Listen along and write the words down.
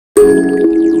In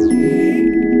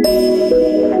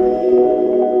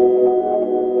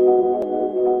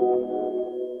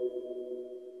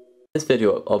this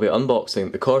video I'll be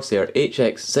unboxing the Corsair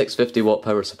HX650W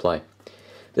power supply.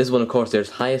 This is one of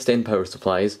Corsair's highest end power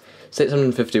supplies,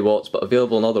 650 watts but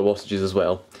available in other wattages as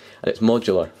well, and it's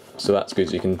modular, so that's good,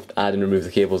 so you can add and remove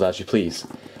the cables as you please,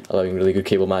 allowing really good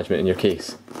cable management in your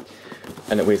case.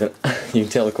 And it weighs, you can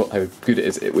tell how good it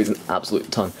is, it weighs an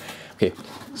absolute ton. Okay,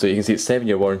 so you can see it's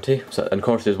 7-year warranty, and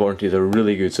Corsair's warranties are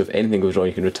really good, so if anything goes wrong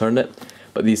you can return it,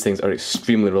 but these things are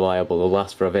extremely reliable, they'll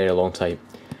last for a very long time.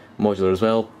 Modular as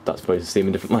well, that's probably the same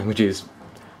in different languages,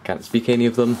 can't speak any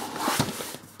of them.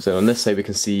 So on this side we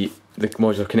can see the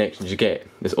modular connections you get.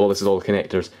 This is all the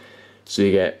connectors. So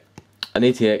you get an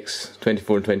ATX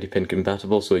 24 and 20 pin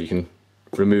compatible, so you can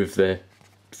remove the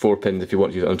 4 pins if you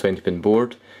want to use it on a 20 pin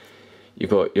board.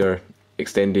 You've got your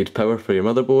extended power for your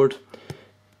motherboard,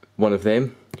 one of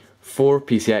them. 4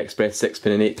 PCI Express 6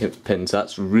 pin and 8 pins,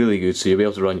 that's really good, so you'll be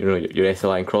able to run your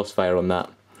SLI and Crossfire on that.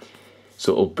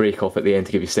 So it'll break off at the end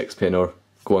to give you 6 pin or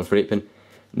go on for 8 pin.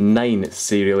 9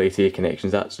 serial ATA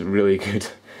connections, that's really good.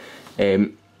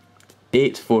 8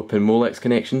 4-pin Molex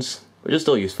connections, which are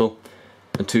still useful,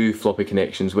 and 2 floppy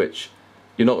connections, which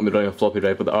you're not going to be running a floppy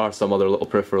drive, but there are some other little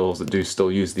peripherals that do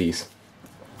still use these.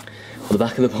 On the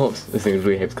back of the box, this thing is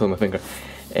really heavy, it's killing my finger.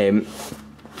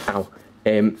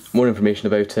 More information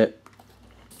about it,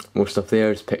 more stuff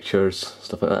there, just pictures,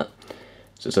 stuff like that.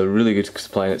 So it's a really good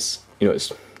supply, and it's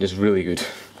just really good.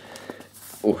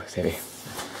 Oh, it's heavy.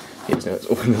 Here's now, let's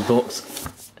open the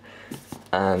box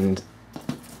and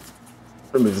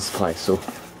remove the supply. So,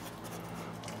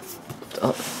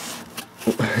 up,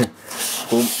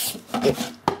 boom.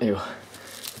 There you go.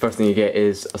 The first thing you get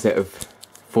is a set of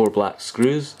 4 black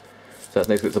screws. So that's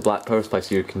nice, it's a black power supply,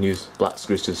 so you can use black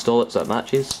screws to install it, so that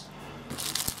matches.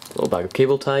 A little bag of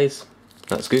cable ties.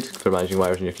 That's good for managing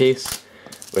wires in your case.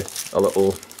 With a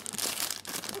little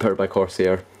Powered by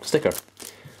Corsair sticker.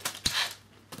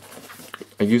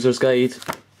 A user's guide.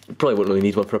 You probably won't really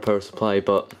need one for a power supply,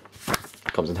 but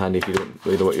it comes in handy if you don't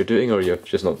really know what you're doing or you've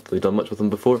just not really done much with them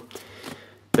before.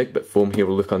 Big bit of foam here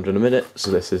we'll look under in a minute.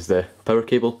 So this is the power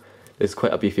cable. It's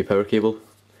quite a beefy power cable.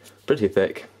 Pretty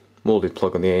thick. Moulded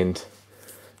plug on the end.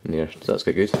 And there, so that's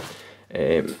quite good.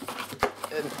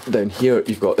 Down here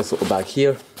you've got this little bag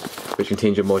here, which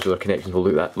contains your modular connections. We'll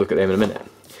look at them in a minute.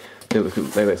 Now let's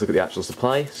look at the actual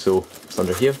supply. So it's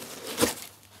under here.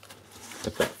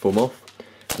 Tip that foam off,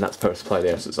 and that's power supply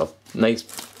there. So it's a nice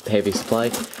heavy supply,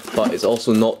 but it's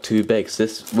also not too big. So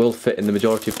this will fit in the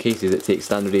majority of cases that take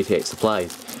standard ATX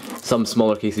supplies. Some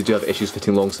smaller cases do have issues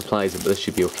fitting long supplies, but this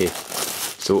should be okay.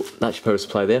 So that's your power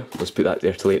supply there. Let's put that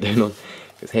there to lay it down on.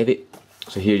 It's heavy.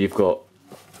 So here you've got,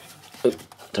 turn it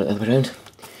the other way around.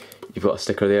 You've got a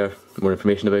sticker there, more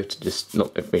information about it, just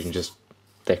not information, just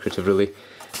decorative really.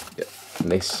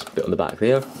 Nice bit on the back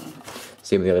there.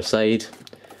 Same on the other side,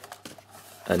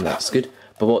 and that's good.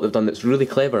 But what they've done that's really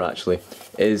clever actually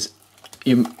is,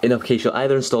 in a case you'll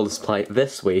either install the supply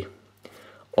this way,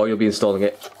 or you'll be installing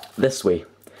it this way.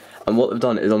 And what they've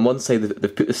done is on one side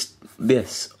they've put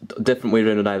this different way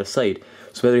around on either side.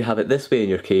 So whether you have it this way in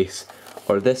your case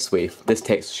or this way, this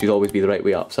text should always be the right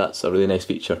way up. So that's a really nice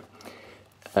feature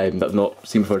that I've not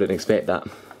seen before. I didn't expect that.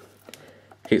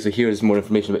 Okay, so here's more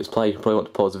information about the supply. You probably want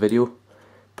to pause the video,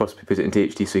 possibly put it into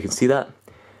HD so you can see that.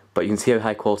 But you can see how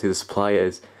high quality the supply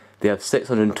is. They have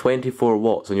 624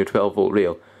 watts on your 12 volt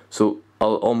rail. So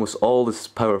almost all this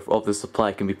power of the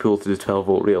supply can be pulled through the 12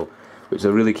 volt rail, which is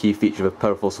a really key feature of a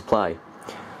powerful supply.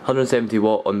 170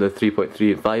 watt on the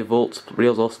 3.3 and 5 volts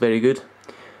rails, also very good.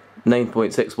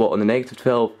 9.6 watt on the negative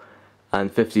 12,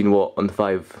 and 15 watt on the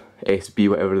 5 SB,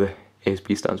 whatever the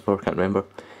SB stands for, can't remember.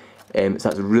 So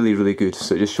that's really, really good.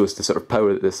 So it just shows the sort of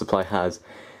power that this supply has,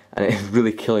 and it's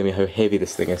really killing me how heavy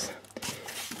this thing is.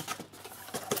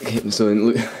 Okay, so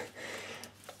look,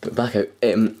 put it back out.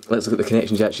 Let's look at the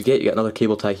connections you actually get. You get another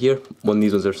cable tie here. One of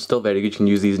these ones are still very good. You can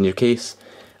use these in your case,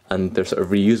 and they're sort of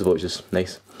reusable, which is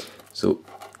nice. So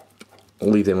I'll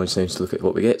leave them on just now to look at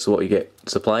what we get. So what you get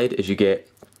supplied is you get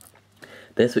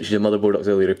this, which is your motherboard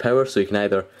auxiliary power. So you can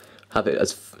either have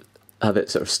it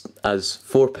sort of as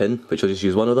 4 pin, which I'll just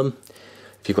use one of them.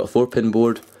 If you've got a 4 pin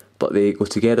board, but they go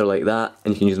together like that,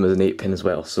 and you can use them as an 8 pin as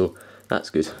well. So that's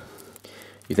good.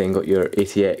 You then got your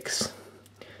ATX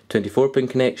 24 pin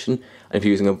connection, and if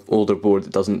you're using an older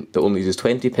board that only uses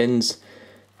 20 pins,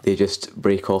 they just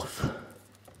break off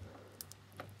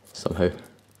somehow,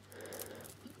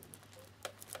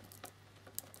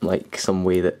 like some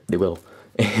way that they will.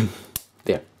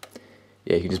 There,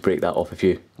 yeah, you can just break that off if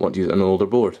you want to use it on an older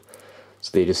board. So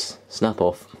they just snap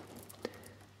off,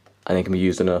 and it can be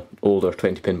used on an older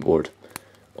 20-pin board,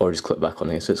 or just clip back on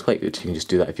it. So it's quite good. You can just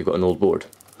do that if you've got an old board.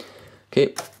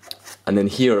 Okay, and then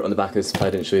here on the back of this, I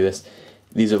didn't show you this.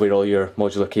 These are where all your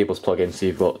modular cables plug in. So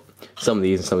you've got some of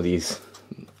these and some of these.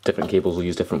 Different cables will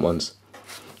use different ones.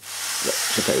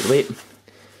 Just out of the way.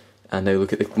 And now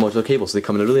look at the modular cables. So they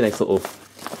come in a really nice little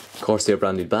Corsair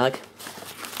branded bag.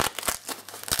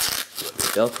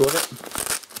 Velcro on it.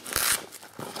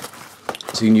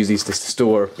 So you can use these to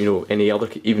store, you know, any other,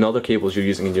 even other cables you're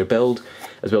using in your build,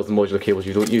 as well as the modular cables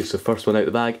you don't use. So first one out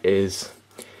the bag is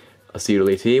a serial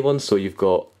ATA one. So you've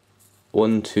got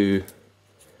 1, 2,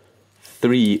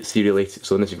 3 serial ATA.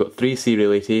 So in this you've got 3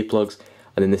 serial ATA plugs,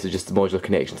 and then this is just the modular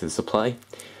connection to the supply.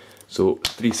 So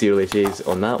 3 serial ATAs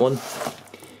on that one.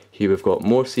 Here we've got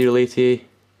more serial ATA.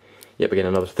 Yep, again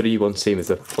another 3, one same as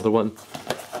the other one.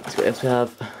 So what else we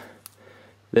have?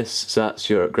 This, so that's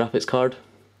your graphics card.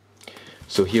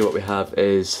 So here what we have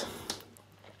is,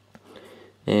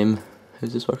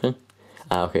 how's this working?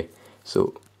 Ah, okay.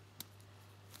 So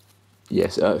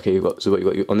yes, okay. So what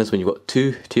you got on this one? You've got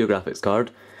 2 to your graphics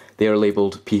card. They are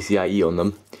labelled PCI-E on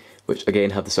them, which again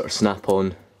have the sort of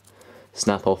snap-on,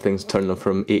 snap-off things, turning them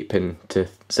from 8-pin to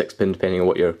 6-pin depending on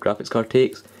what your graphics card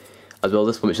takes. As well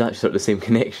as this one, which is actually sort of the same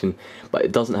connection, but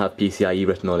it doesn't have PCI-E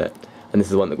written on it, and this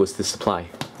is the one that goes to the supply.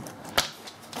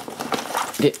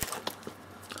 Okay,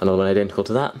 another one identical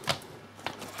to that.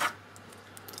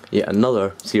 Yet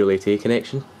another serial ATA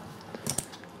connection.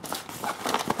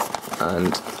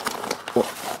 And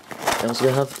what else do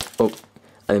we have? Oh,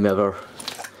 and then we have our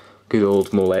good old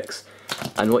Molex.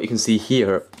 And what you can see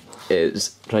here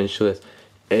is, trying to show this,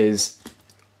 is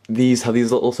these have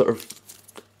these little sort of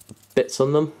bits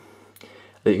on them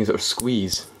that you can sort of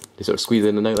squeeze. They sort of squeeze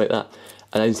in and out like that.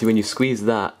 And as you can see, when you squeeze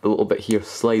that, the little bit here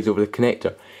slides over the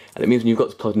connector. And it means when you've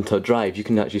got it plugged into a drive, you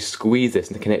can actually squeeze this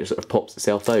and the connector sort of pops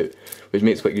itself out, which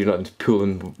makes it you're not having to pull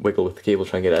and wiggle with the cable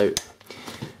trying to get it out.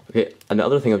 Okay, and the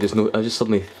other thing I've just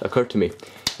suddenly occurred to me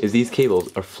is these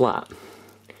cables are flat,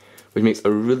 which makes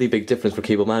a really big difference for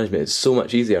cable management. It's so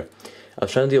much easier. I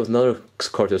was trying to deal with another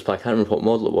Corsair supply, I can't remember what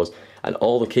model it was, and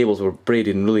all the cables were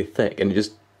braided and really thick, and it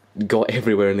just got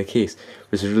everywhere in the case,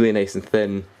 which is really nice and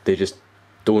thin. They just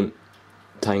don't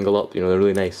tangle up, you know, they're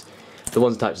really nice. The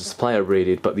ones attached to the supply are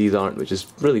braided, but these aren't, which is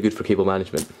really good for cable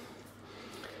management.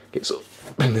 Okay, so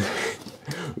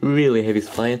really heavy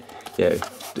supplying. Yeah,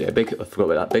 big. I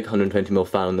forgot about that. Big 120mm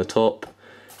fan on the top.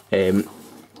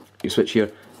 You switch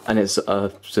here, and it's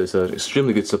so it's an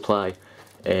extremely good supply.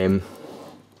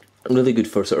 Really good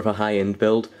for sort of a high-end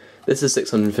build. This is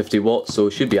 650 watts, so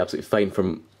it should be absolutely fine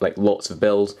from like lots of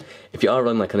builds. If you are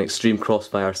running like an extreme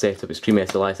crossfire setup, extreme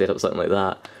SLI setup, something like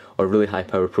that, or really high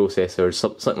power processors,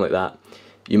 something like that,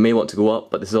 you may want to go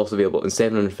up, but this is also available in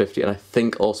 750 and I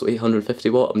think also 850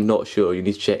 watt, I'm not sure, you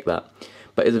need to check that.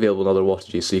 But it is available in other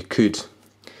wattages, so you could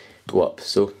go up.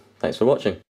 So thanks for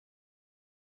watching.